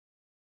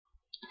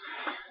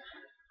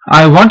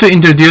I want to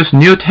introduce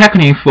new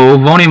technique for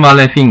Bony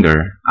Mallet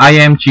finger. I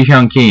am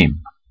Jee-Hyung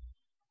Kim.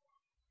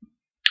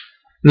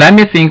 Let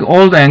me think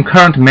old and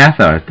current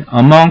method.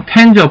 Among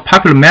tens of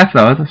popular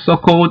methods,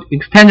 so-called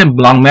extension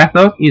block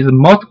method is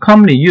most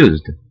commonly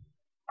used.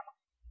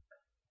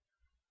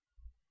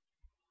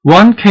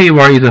 One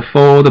keyword is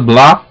for the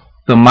block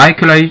the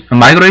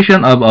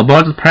migration of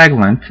aborted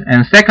fragments,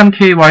 and second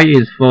keyword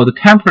is for the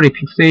temporary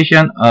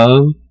fixation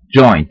of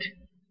joint.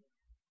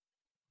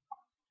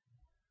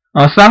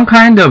 Some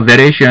kind of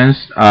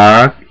variations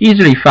are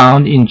easily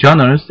found in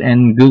journals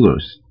and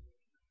Googles,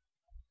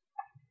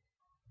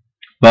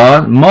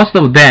 but most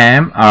of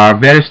them are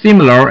very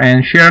similar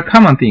and share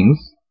common things.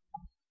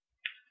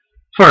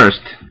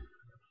 First,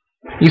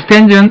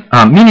 extension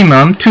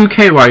minimum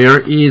 2K wire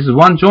is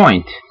one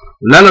joint,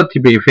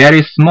 relatively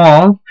very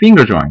small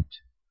finger joint.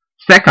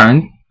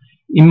 Second,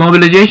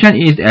 immobilization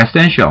is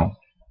essential.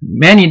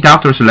 Many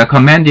doctors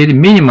recommended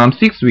minimum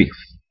 6 weeks.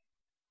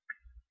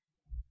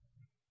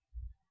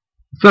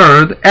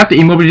 Third, after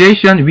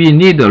immobilization, we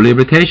need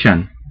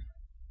rehabilitation.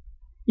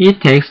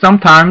 It takes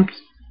sometimes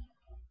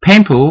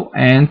painful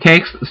and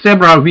takes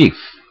several weeks.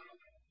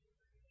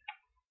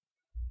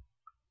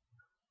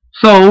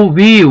 So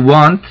we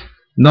want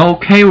no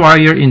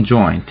K-wire in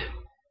joint,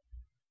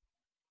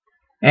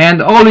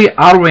 and only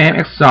ROM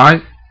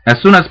exercise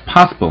as soon as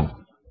possible.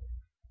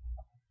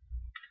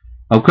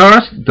 Of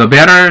course, the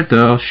better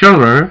the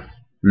shorter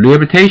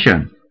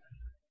rehabilitation.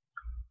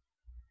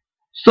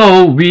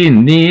 So we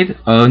need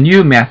a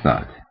new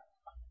method.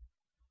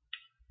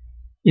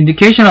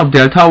 Indication of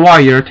delta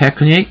wire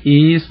technique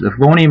is the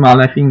Bony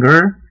Mallet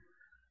finger.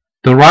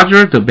 The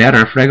larger the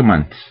better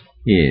fragment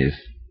is.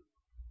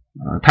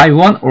 Type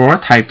 1 or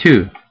type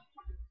 2.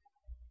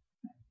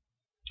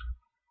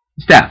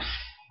 Steps.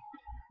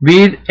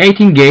 With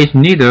 18 gauge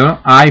needle,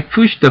 I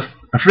push the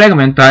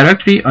fragment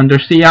directly under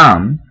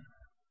C-arm.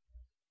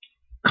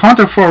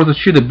 Counterforce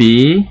should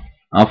be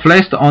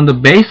placed on the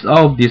base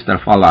of distal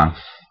phalanx.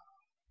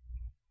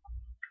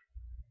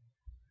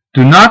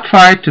 Do not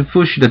try to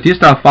push the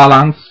distal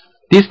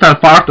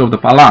part of the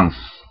phalanx.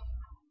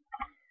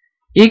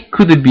 It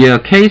could be a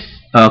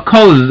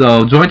cause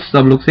of joint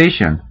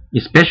subluxation,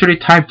 especially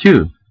type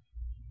 2.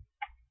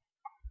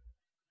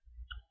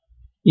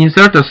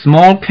 Insert a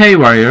small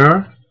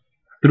K-wire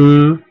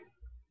through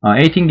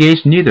 18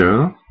 gauge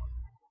needle.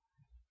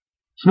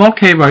 Small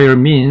K-wire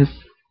means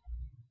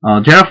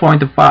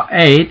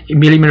 0.8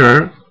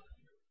 millimeter,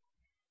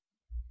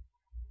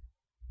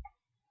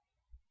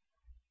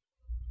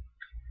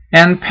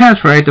 and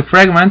penetrate the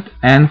fragment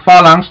and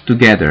phalanx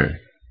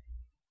together,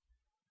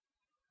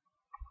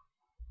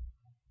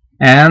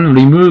 and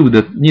remove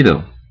the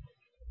needle.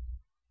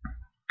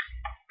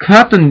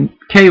 Cut the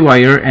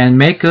K-wire and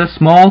make a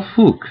small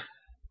hook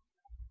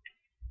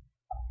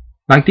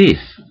like this.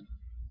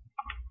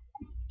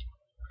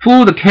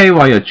 Pull the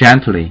K-wire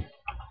gently.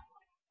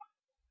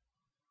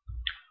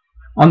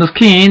 On the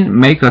skin,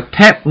 make a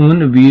tap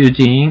wound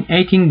using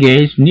 18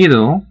 gauge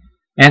needle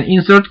and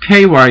insert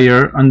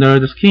K-wire under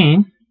the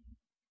skin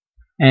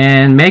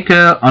and make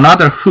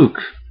another hook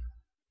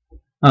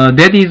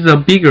that is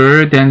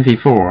bigger than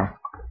before.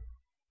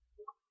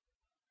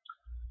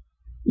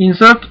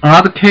 Insert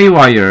another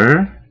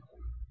K-wire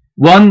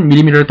 1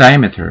 millimeter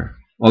diameter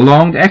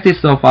along the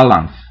axis of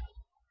phalanx.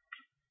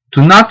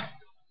 Do not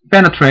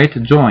penetrate the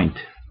joint.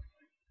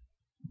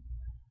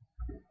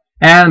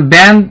 And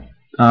bend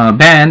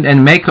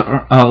and make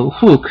a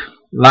hook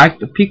like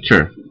the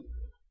picture.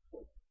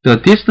 The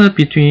distance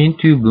between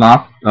two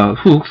block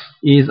hooks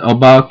is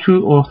about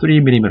 2 or 3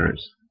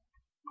 millimeters.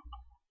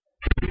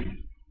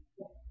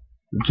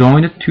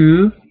 Join the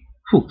two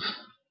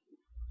hooks.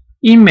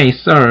 It may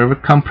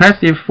serve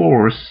compressive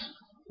force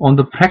on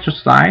the fracture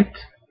site,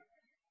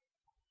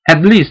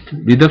 at least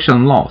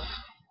reduction loss.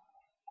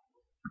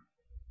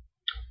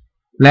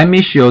 Let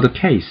me show the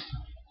case.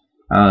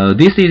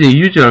 This is a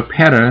usual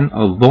pattern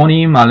of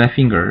Bony Mallet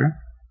finger.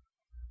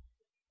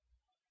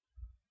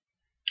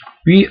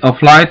 We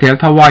apply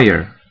delta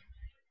wire.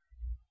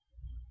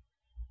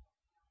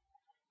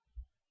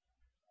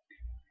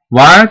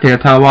 While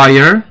delta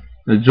wire,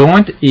 the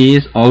joint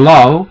is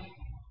allowed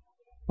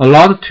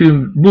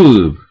to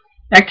move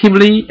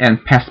actively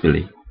and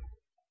passively.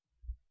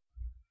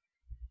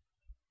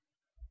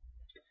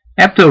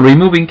 After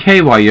removing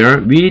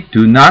K-wire, we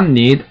do not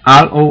need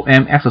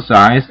ROM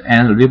exercise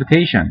and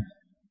rehabilitation.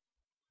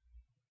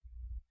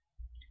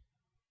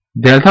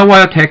 Delta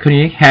wire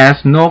technique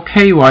has no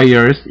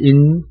K-wires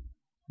in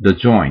the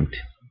joint.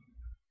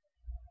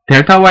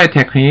 Delta wire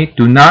technique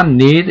do not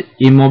need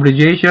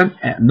immobilization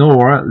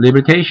nor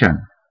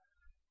rehabilitation.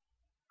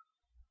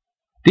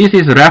 This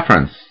is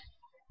reference.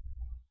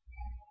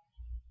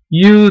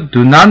 You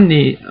do not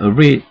need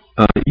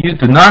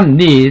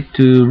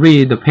to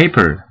read the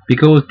paper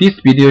because this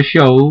video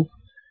shows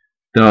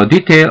the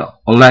detail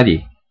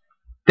already.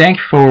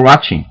 Thanks for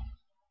watching.